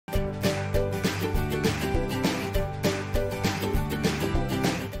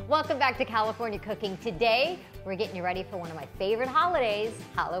welcome back to California Cooking. Today, we're getting you ready for one of my favorite holidays,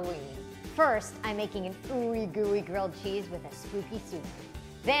 Halloween. First, I'm making an Ooey Gooey Grilled Cheese with a spooky soup.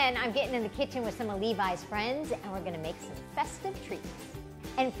 Then, I'm getting in the kitchen with some of Levi's friends, and we're gonna make some festive treats.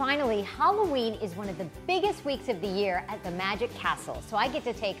 And finally, Halloween is one of the biggest weeks of the year at the Magic Castle, so I get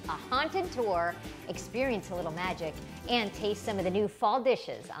to take a haunted tour, experience a little magic, and taste some of the new fall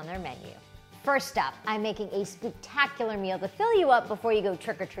dishes on their menu. First up, I'm making a spectacular meal to fill you up before you go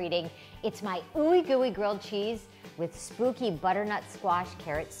trick-or-treating. It's my Ooey Gooey Grilled Cheese with spooky butternut squash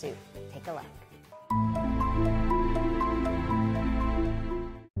carrot soup. Take a look.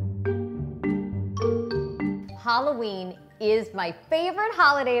 Halloween is my favorite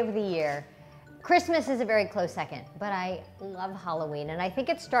holiday of the year. Christmas is a very close second, but I love Halloween, and I think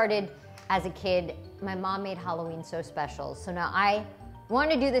it started as a kid. My mom made Halloween so special, so now I want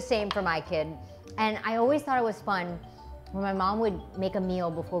to do the same for my kid. And I always thought it was fun when my mom would make a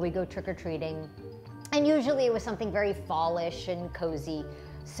meal before we go trick-or-treating. And usually it was something very fallish and cozy.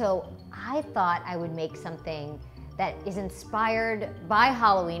 So I thought I would make something that is inspired by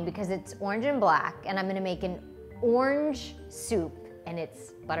Halloween because it's orange and black. And I'm gonna make an orange soup, and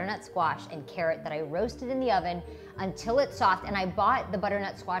it's butternut squash and carrot that I roasted in the oven until it's soft. And I bought the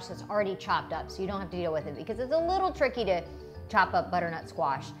butternut squash that's already chopped up, so you don't have to deal with it because it's a little tricky to chop up butternut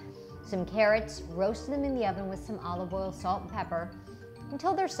squash. Some carrots, roasted them in the oven with some olive oil, salt, and pepper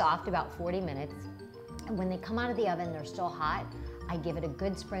until they're soft, about 40 minutes. And when they come out of the oven, they're still hot, I give it a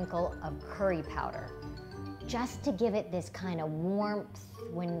good sprinkle of curry powder, just to give it this kind of warmth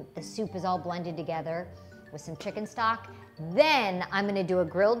when the soup is all blended together with some chicken stock. Then I'm gonna do a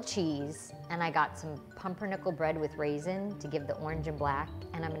grilled cheese, and I got some pumpernickel bread with raisin to give the orange and black,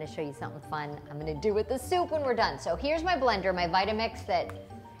 and I'm gonna show you something fun I'm gonna do with the soup when we're done. So here's my blender, my Vitamix, that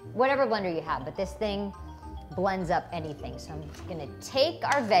whatever blender you have, but this thing blends up anything. So I'm gonna take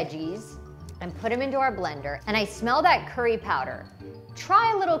our veggies and put them into our blender, and I smell that curry powder.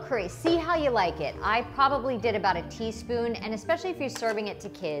 Try a little curry, see how you like it. I probably did about a teaspoon, and especially if you're serving it to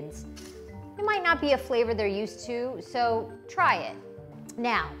kids, it might not be a flavor they're used to, so try it.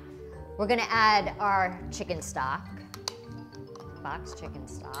 Now, we're gonna add our chicken stock, box chicken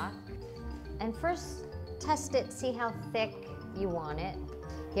stock, and first test it, see how thick you want it.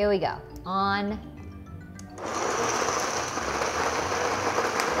 Here we go, on.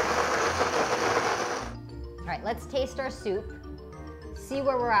 All right, let's taste our soup, see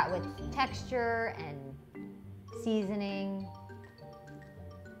where we're at with texture and seasoning.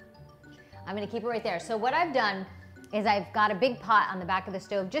 I'm gonna keep it right there. So what I've done is I've got a big pot on the back of the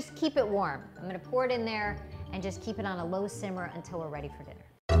stove. Just keep it warm. I'm gonna pour it in there and just keep it on a low simmer until we're ready for dinner.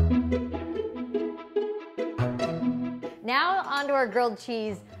 Now onto our grilled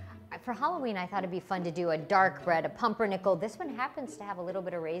cheese. For Halloween, I thought it'd be fun to do a dark bread, a pumpernickel. This one happens to have a little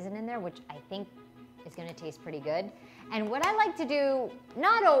bit of raisin in there, which I think is gonna taste pretty good. And what I like to do,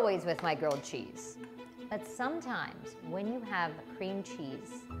 not always with my grilled cheese, but sometimes when you have cream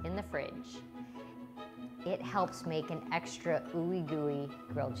cheese in the fridge, it helps make an extra ooey gooey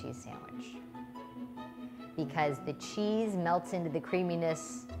grilled cheese sandwich, because the cheese melts into the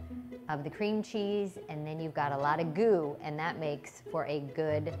creaminess of the cream cheese, and then you've got a lot of goo, and that makes for a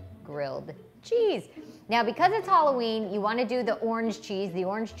good grilled cheese. Now, because it's Halloween, you want to do the orange cheese, the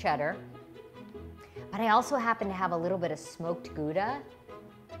orange cheddar, but I also happen to have a little bit of smoked Gouda,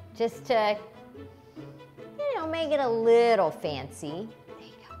 just to, you know, make it a little fancy. There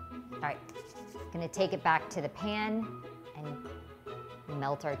you go. All right, gonna take it back to the pan and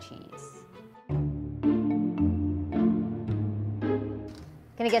melt our cheese.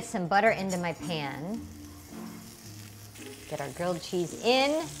 Gonna get some butter into my pan. Get our grilled cheese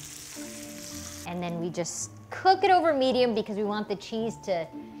in, and then we just cook it over medium because we want the cheese to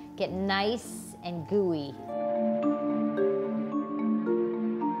get nice and gooey.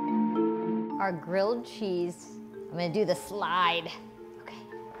 Our grilled cheese, I'm gonna do the slide. Okay.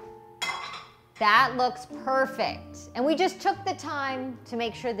 That looks perfect. And we just took the time to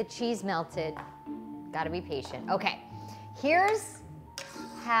make sure the cheese melted. Gotta be patient. Okay, here's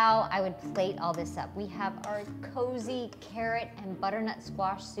how I would plate all this up. We have our cozy carrot and butternut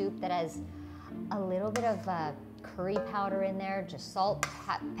squash soup that has a little bit of curry powder in there, just salt,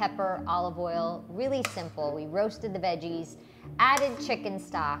 pepper, olive oil, really simple. We roasted the veggies, added chicken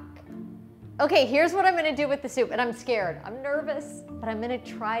stock. Okay, here's what I'm gonna do with the soup, and I'm scared, I'm nervous, but I'm gonna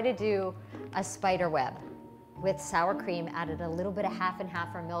try to do a spider web with sour cream, added a little bit of half and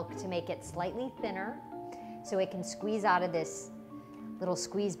half or milk to make it slightly thinner so it can squeeze out of this little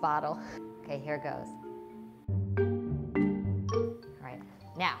squeeze bottle. Okay, here it goes. All right,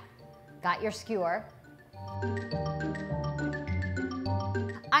 now, got your skewer.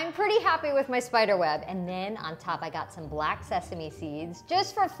 I'm I'm pretty happy with my spider web. And then on top, I got some black sesame seeds,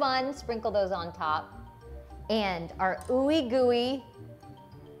 just for fun, sprinkle those on top. And our Ooey Gooey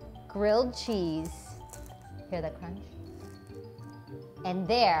Grilled Cheese. Hear that crunch? And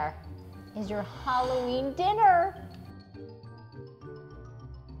there is your Halloween dinner.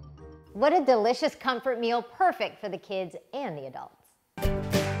 What a delicious comfort meal, perfect for the kids and the adults.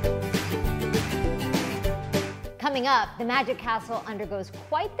 Coming up, the Magic Castle undergoes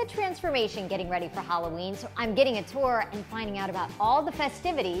quite the transformation getting ready for Halloween, so I'm getting a tour and finding out about all the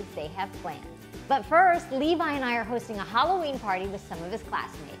festivities they have planned. But first, Levi and I are hosting a Halloween party with some of his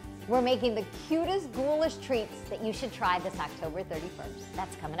classmates. We're making the cutest, ghoulish treats that you should try this October 31st.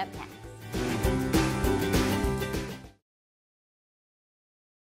 That's coming up next.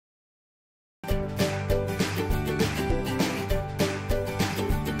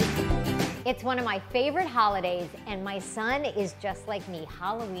 It's one of my favorite holidays, and my son is just like me.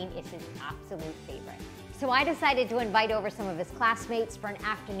 Halloween is his absolute favorite. So I decided to invite over some of his classmates for an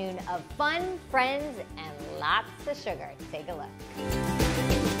afternoon of fun, friends, and lots of sugar. Take a look.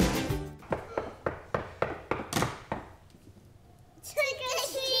 Trick or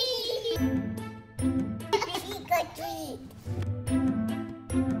treat! Trick or treat!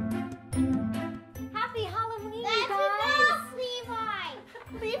 Happy Halloween, That's guys! enough, Levi!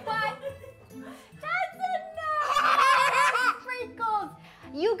 Levi! That's enough! Sprinkles!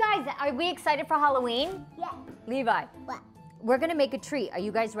 You guys, are we excited for Halloween? Yeah. Levi, What? we're gonna make a treat. Are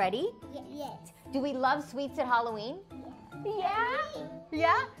you guys ready? Yes. Do we love sweets at Halloween? Yeah?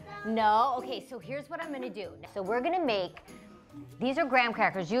 Yeah? No? Okay, so here's what I'm gonna do. So we're gonna make, these are graham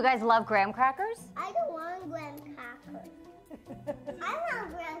crackers. You guys love graham crackers? I don't want graham crackers. I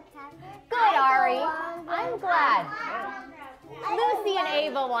want graham crackers. Good, Ari. I'm glad. Lucy and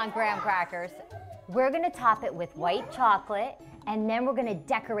Ava want graham crackers. We're gonna top it with white chocolate, and then we're gonna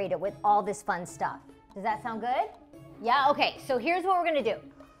decorate it with all this fun stuff. Does that sound good? Yeah, okay, so here's what we're gonna do.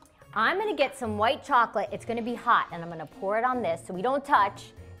 I'm gonna get some white chocolate, it's gonna be hot, and I'm gonna pour it on this so we don't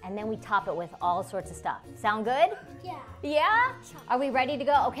touch, and then we top it with all sorts of stuff. Sound good? Yeah. Yeah? Are we ready to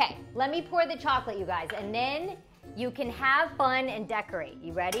go? Okay, let me pour the chocolate, you guys, and then you can have fun and decorate.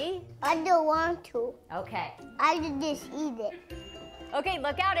 You ready? I don't want to. Okay. I just eat it. Okay,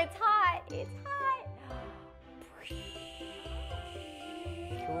 look out, it's hot. It's hot.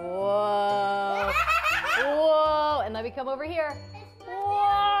 Whoa. Whoa. And let me come over here.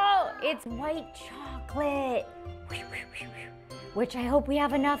 Whoa. It's white chocolate. Which I hope we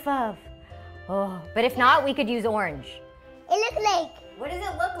have enough of. Oh, but if not, we could use orange. It looks like. What does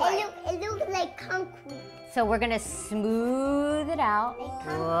it look like? It looks like concrete. So we're gonna smooth it out.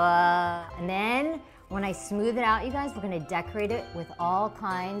 Whoa. And then when I smooth it out, you guys, we're gonna decorate it with all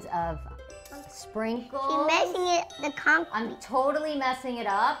kinds of sprinkles. She's messing it, the concrete. I'm totally messing it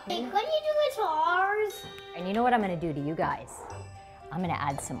up. Hey, couldn't you do it to ours? And you know what I'm gonna do to you guys? I'm gonna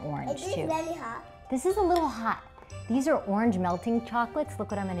add some orange It is too. really hot. This is a little hot. These are orange melting chocolates.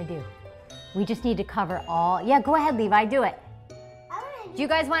 Look what I'm gonna do. We just need to cover all. Yeah, go ahead, Levi, do it. Do you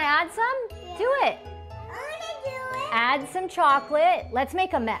guys wanna add some? Yeah. Do it. I wanna do it. Add some chocolate. Let's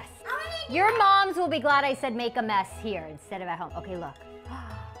make a mess. I wanna do Your moms will be glad I said make a mess here instead of at home. Okay, look.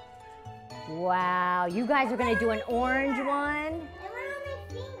 Wow, you guys are gonna do an orange one. It went on my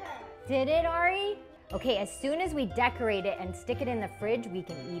finger. Did it, Ari? Okay, as soon as we decorate it and stick it in the fridge, we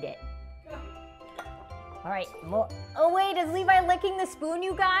can eat it. All right, more. Oh wait, is Levi licking the spoon,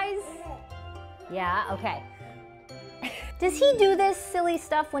 you guys? Yeah, okay. Does he do this silly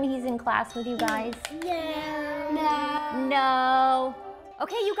stuff when he's in class with you guys? No. No.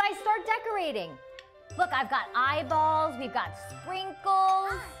 Okay, you guys start decorating. Look, I've got eyeballs, we've got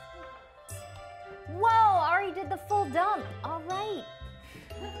sprinkles. Whoa, Ari did the full dump. All right.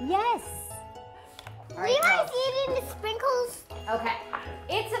 Yes. All right, Levi's girls. eating the sprinkles. Okay,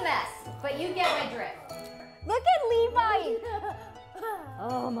 it's a mess, but you get my drift. Look at Levi.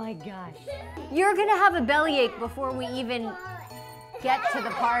 Oh my gosh. You're gonna have a bellyache before we even get to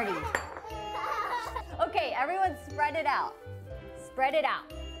the party. Okay, everyone spread it out. Spread it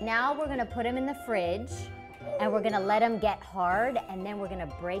out. Now we're gonna put them in the fridge and we're gonna let them get hard and then we're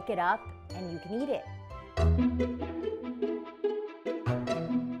gonna break it up and you can eat it.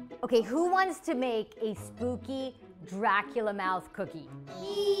 Okay, who wants to make a spooky Dracula mouth cookie?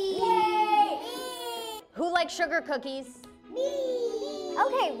 Yay! Who likes sugar cookies? Me!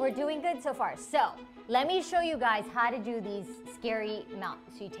 Okay, we're doing good so far. So, let me show you guys how to do these scary mouths.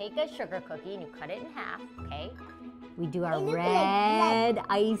 So you take a sugar cookie and you cut it in half, okay? We do our It looks like red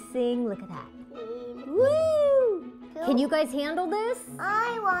icing. Look at that. Woo! Can you guys handle this?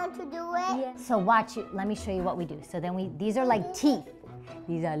 I want to do it. Yeah. So watch it. Let me show you what we do. So then these are like teeth.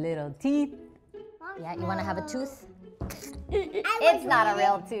 These are little teeth. Yeah, you want to have a tooth? It's not a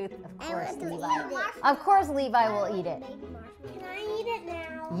real tooth. Of course, Levi. Of course, Levi will eat it. Can I eat it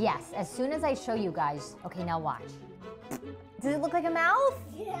now? Yes, as soon as I show you guys. Okay, now watch. Does it look like a mouth?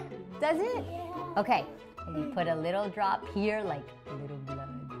 Yeah. Does it? Yeah. Okay, and you put a little drop here, like a little blood.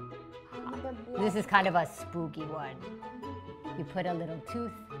 This is kind of a spooky one. You put a little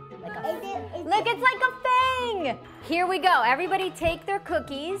tooth, like a... Look, it's like a fang! Here we go. Everybody take their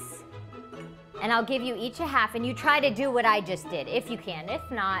cookies, and I'll give you each a half, and you try to do what I just did, if you can.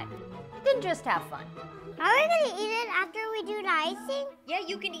 If not, then just have fun. Are we gonna eat it after we do the icing? Yeah,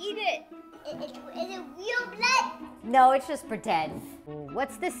 you can eat it. Is it real blood? No, it's just pretend.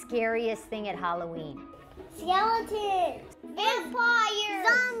 What's the scariest thing at Halloween? Skeletons. Vampires.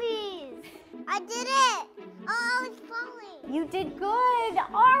 Zombies. I did it. Oh, I was falling. You did good,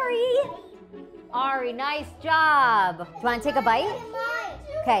 Ari. Ari, nice job. Do you want to take a bite? Look at mine.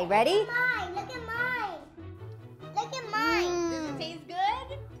 Okay, ready? Look at mine. Look at mine. Does it taste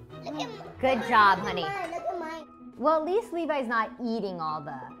good? Look at mine. Good job, honey. Look at mine. Well, at least Levi's not eating all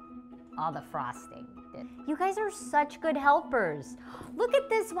the frosting. You guys are such good helpers. Look at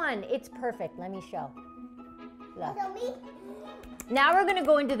this one. It's perfect. Let me show. Look. So me? Now we're gonna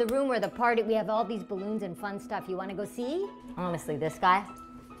go into the room where the party, we have all these balloons and fun stuff. You wanna go see? Honestly, this guy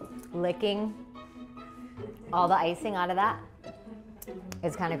licking all the icing out of that.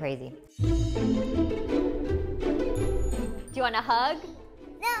 It's kind of crazy. Do you want a hug?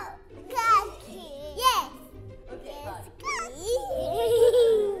 No. Cookie. Yes. Yes.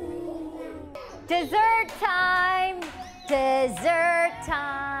 Dessert time! Dessert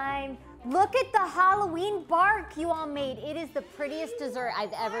time! Look at the Halloween bark you all made. It is the prettiest dessert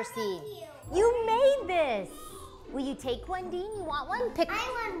I've ever seen. You made this. Will you take one, Dean? You want one? Pick. I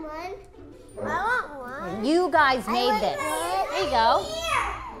want one. I want one. You guys made this. There you go.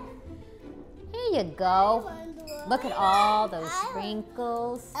 Here you go. Look at all those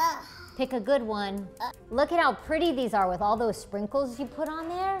sprinkles. Pick a good one. Look at how pretty these are with all those sprinkles you put on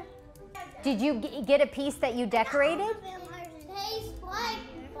there. Did you get a piece that you decorated?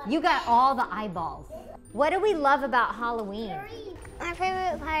 You got all the eyeballs. What do we love about Halloween? My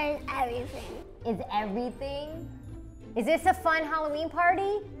favorite part is everything. Is everything? Is this a fun Halloween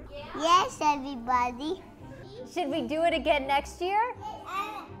party? Yes, everybody. Should we do it again next year?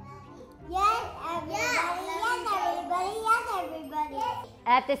 Yes, everybody. Yes, everybody. Yes, everybody.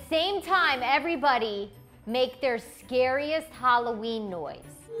 At the same time, everybody make their scariest Halloween noise.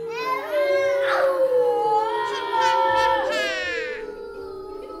 Oh,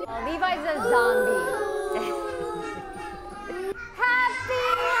 Levi's a zombie. Happy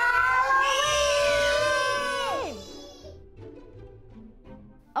Halloween!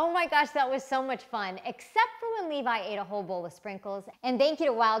 Oh my gosh, that was so much fun, except for when Levi ate a whole bowl of sprinkles. And thank you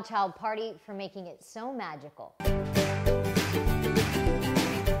to Wild Child Party for making it so magical.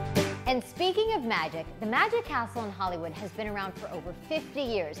 And speaking of magic, the Magic Castle in Hollywood has been around for over 50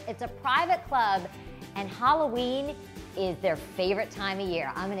 years. It's a private club, and Halloween is their favorite time of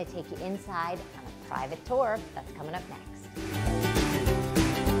year. I'm gonna take you inside on a private tour. That's coming up next.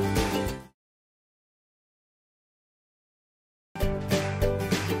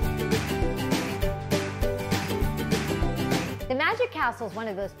 The Magic Castle is one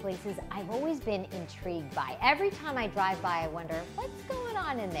of those places I've always been intrigued by. Every time I drive by, I wonder, what's going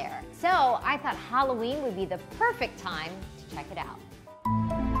on in there? So I thought Halloween would be the perfect time to check it out.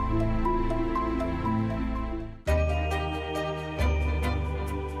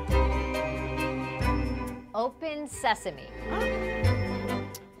 Open sesame.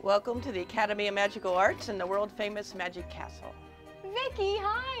 Welcome to the Academy of Magical Arts and the world-famous Magic Castle. Vicky,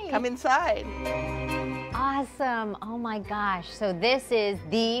 hi. Come inside. Awesome. Oh my gosh. So this is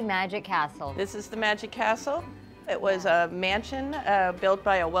the Magic Castle. This is the Magic Castle. It was a mansion built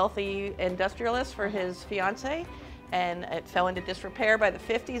by a wealthy industrialist for his fiancée, and it fell into disrepair by the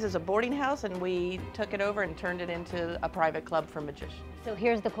 50s as a boarding house, and we took it over and turned it into a private club for magicians. So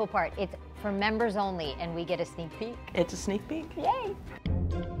here's the cool part. It's for members only, and we get a sneak peek. It's a sneak peek. Yay.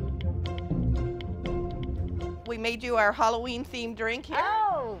 We made you our Halloween themed drink here.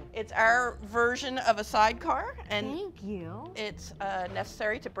 Oh. It's our version of a sidecar, and Thank you. it's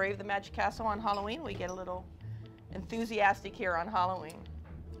necessary to brave the Magic Castle on Halloween. We get a little enthusiastic here on Halloween.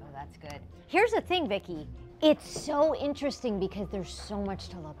 Oh, that's good. Here's the thing, Vicky. It's so interesting because there's so much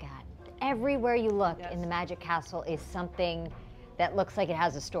to look at. Everywhere you look in the Magic Castle is something that looks like it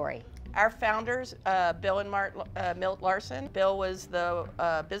has a story. Our founders, Bill and Milt Larson. Bill was the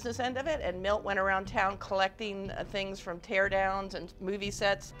business end of it, and Milt went around town collecting things from teardowns and movie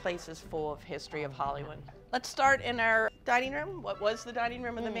sets, places full of history of Hollywood. Let's start in our dining room, what was the dining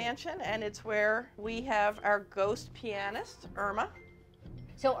room of the mansion, and it's where we have our ghost pianist, Irma.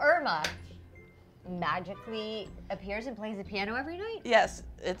 So Irma magically appears and plays the piano every night? Yes,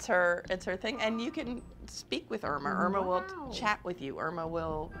 it's her thing, and you can speak with Irma. Irma will chat with you. Irma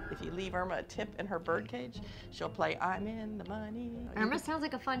will, if you leave Irma a tip in her birdcage, she'll play "I'm in the money." Irma sounds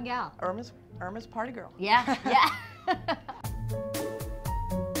like a fun gal. Irma's party girl. Yeah, yeah.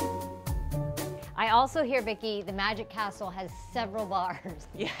 I also hear, Vicki, the Magic Castle has several bars.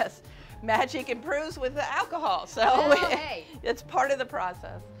 Yes, magic improves with the alcohol, so hey. It's part of the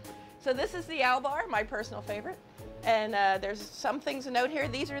process. So this is the owl bar, my personal favorite. And there's some things to note here.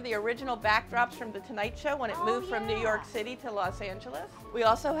 These are the original backdrops from The Tonight Show when it moved from New York City to Los Angeles. We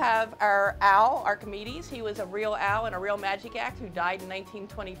also have our owl, Archimedes. He was a real owl and a real magic act who died in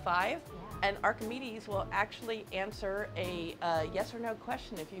 1925. And Archimedes will actually answer a yes or no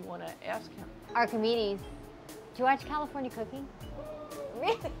question if you want to ask him. Archimedes, do you watch California Cooking?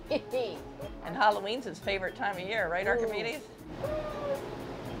 Really? And Halloween's his favorite time of year, right, Archimedes?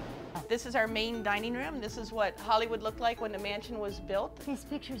 This is our main dining room. This is what Hollywood looked like when the mansion was built. This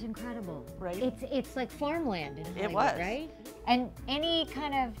picture's incredible. Right. It's like farmland in Hollywood, it was. Right? And any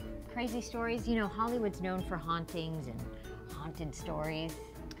kind of crazy stories, you know, Hollywood's known for hauntings and haunted stories.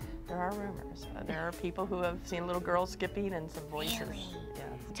 There are rumors. There are people who have seen little girls skipping and some voices. Really? Yes.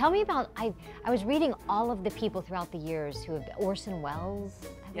 Tell me about, I was reading all of the people throughout the years who have, Orson Welles,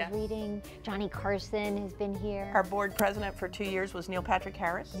 I was reading, Johnny Carson has been here. Our board president for 2 years was Neil Patrick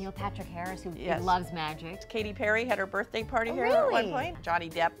Harris. Neil Patrick Harris, who loves magic. Katy Perry had her birthday party here at one point. Johnny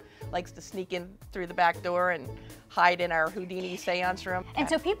Depp likes to sneak in through the back door and hide in our Houdini seance room. And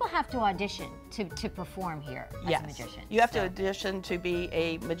so people have to audition to perform here as a magician. You have to audition to be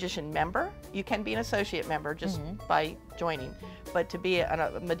a magician member. You can be an associate member just by joining. But to be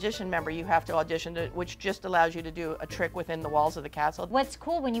a magician member, you have to audition, which just allows you to do a trick within the walls of the castle. What's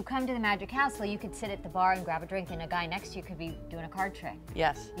cool, when you come to the Magic Castle, you could sit at the bar and grab a drink, and a guy next to you could be doing a card trick.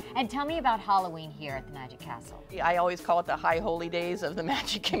 Yes. And tell me about Halloween here at the Magic Castle. I always call it the high holy days of the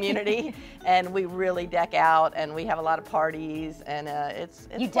magic community, and we really deck out, and we have a lot of parties, and it's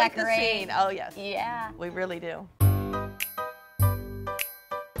you quite decorate. the scene. Oh yes. Yeah. We really do.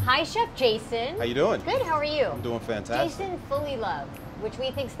 Hi, Chef Jason. How you doing? Good, how are you? I'm doing fantastic. Jason Fully Love, which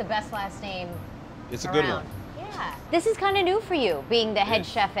we think's the best last name It's a around. good one. Yeah. This is kind of new for you, being the head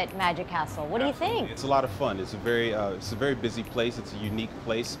chef at Magic Castle. What do you think? It's a lot of fun. It's a very busy place. It's a unique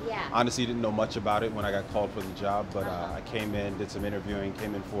place. Yeah. Honestly, didn't know much about it when I got called for the job, but I came in, did some interviewing,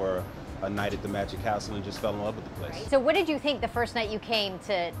 came in for a night at the Magic Castle and just fell in love with the place. Right. So what did you think the first night you came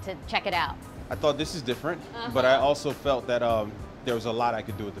to check it out? I thought this is different, but I also felt that there was a lot I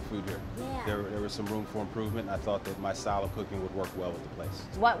could do with the food here. Yeah. There was some room for improvement, and I thought that my style of cooking would work well with the place.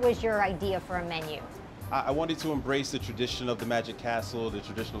 What was your idea for a menu? I wanted to embrace the tradition of the Magic Castle, the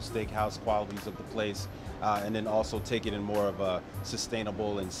traditional steakhouse qualities of the place, and then also take it in more of a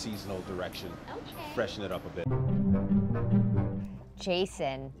sustainable and seasonal direction. Okay. Freshen it up a bit.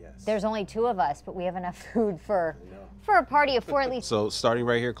 Jason, Yes. there's only two of us, but we have enough food for a party of four at least. So starting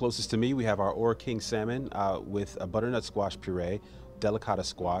right here closest to me, we have our Ora King salmon with a butternut squash puree, delicata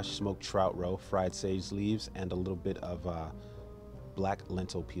squash, smoked trout roe, fried sage leaves, and a little bit of black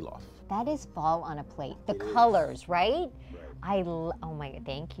lentil pilaf. That is fall on a plate. The colors, right? Oh my,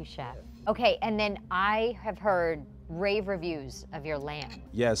 thank you, chef. Okay, and then I have heard rave reviews of your lamb.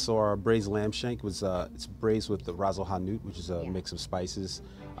 Yeah, so our braised lamb shank was it's braised with the razzle hanout, which is a mix of spices,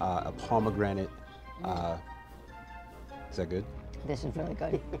 a pomegranate. Is that good? This is really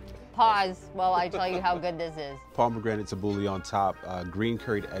good. Pause while I tell you how good this is. Pomegranate tabbouleh on top, green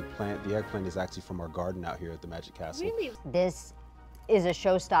curried eggplant. The eggplant is actually from our garden out here at the Magic Castle. Really? This is a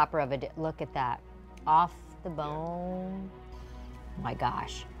showstopper of it. Look at that. Off the bone. Oh my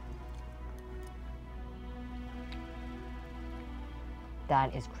gosh.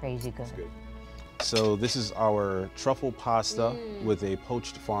 That is crazy good. Good. So this is our truffle pasta with a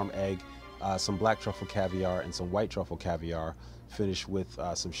poached farm egg, some black truffle caviar, and some white truffle caviar, finished with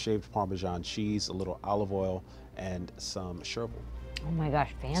some shaved Parmesan cheese, a little olive oil, and some chervil. Oh my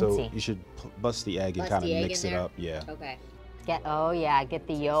gosh, fancy. So you should bust the egg and kind of mix it up. Yeah. Okay. Get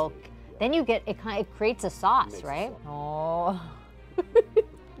the yolk. Then you get, it creates a sauce, right? Oh.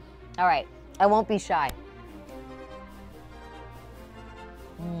 All right, I won't be shy.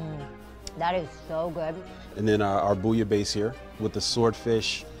 That is so good. And then our bouillabaisse here with the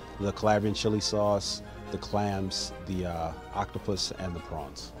swordfish, the Calabrian chili sauce, the clams, the octopus, and the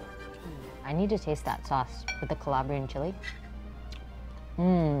prawns. I need to taste that sauce with the Calabrian chili.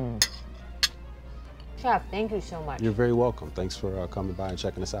 Mmm. Chef, thank you so much. You're very welcome. Thanks for coming by and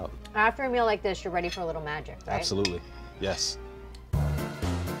checking us out. After a meal like this, you're ready for a little magic, right? Absolutely. Yes.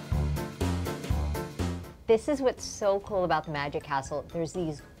 This is what's so cool about the Magic Castle. There's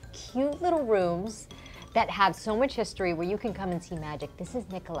these cute little rooms that have so much history where you can come and see magic. This is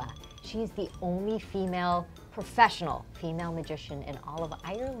Nicola. She's the only professional female magician in all of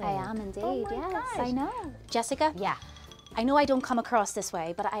Ireland. I am indeed, Oh my yes, gosh. I know. Jessica? Yeah. I know I don't come across this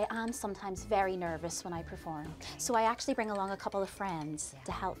way, but I am sometimes very nervous when I perform. So I actually bring along a couple of friends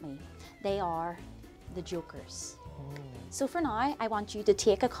to help me. They are the jokers. So for now, I want you to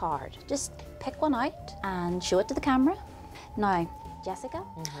take a card. Just pick one out and show it to the camera. Now, Jessica,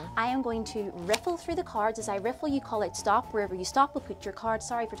 I am going to riffle through the cards. As I riffle, you call it stop. Wherever you stop, we'll put your card.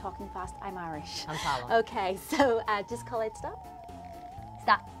 Sorry for talking fast, I'm Irish. I'm following. Okay, so just call it stop.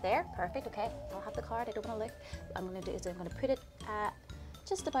 Stop. There, perfect, okay. I'll have the card, I don't want to look. I'm going to put it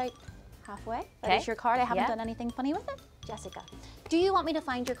just about halfway. That is your card, I haven't done anything funny with it. Jessica, do you want me to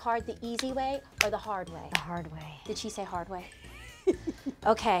find your card the easy way or the hard way? The hard way. Did she say hard way?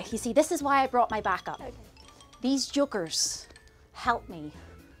 Okay, you see, this is why I brought my backup. Okay. These jokers help me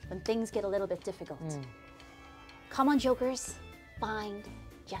when things get a little bit difficult. Come on, jokers, find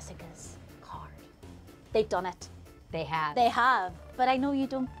Jessica's card. They've done it. They have. They have, but I know you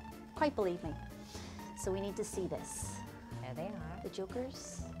don't quite believe me. So we need to see this. There they are. The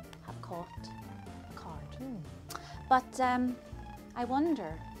jokers have caught a card. But I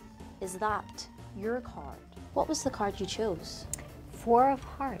wonder, is that your card? What was the card you chose? 4 of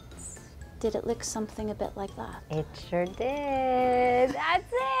hearts. Did it look something a bit like that? It sure did.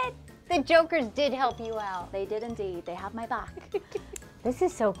 That's it. The jokers did help you out. They did indeed. They have my back. This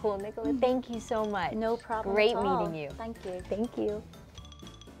is so cool, Nicola. Thank you so much. No problem Great at all. meeting you. Thank you. Thank you.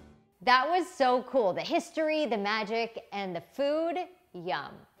 That was so cool. The history, the magic, and the food.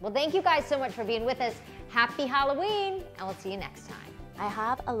 Yum. Well, thank you guys so much for being with us. Happy Halloween, and we'll see you next time. I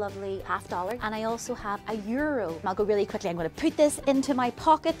have a lovely $50 and I also have a euro. I'll go really quickly. I'm going to put this into my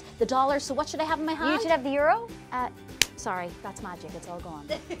pocket, the dollar. So what should I have in my hand? You should have the euro. Sorry, that's magic. It's all gone.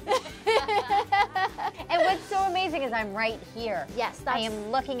 And what's so amazing is I'm right here. Yes, I am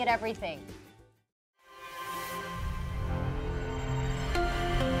looking at everything.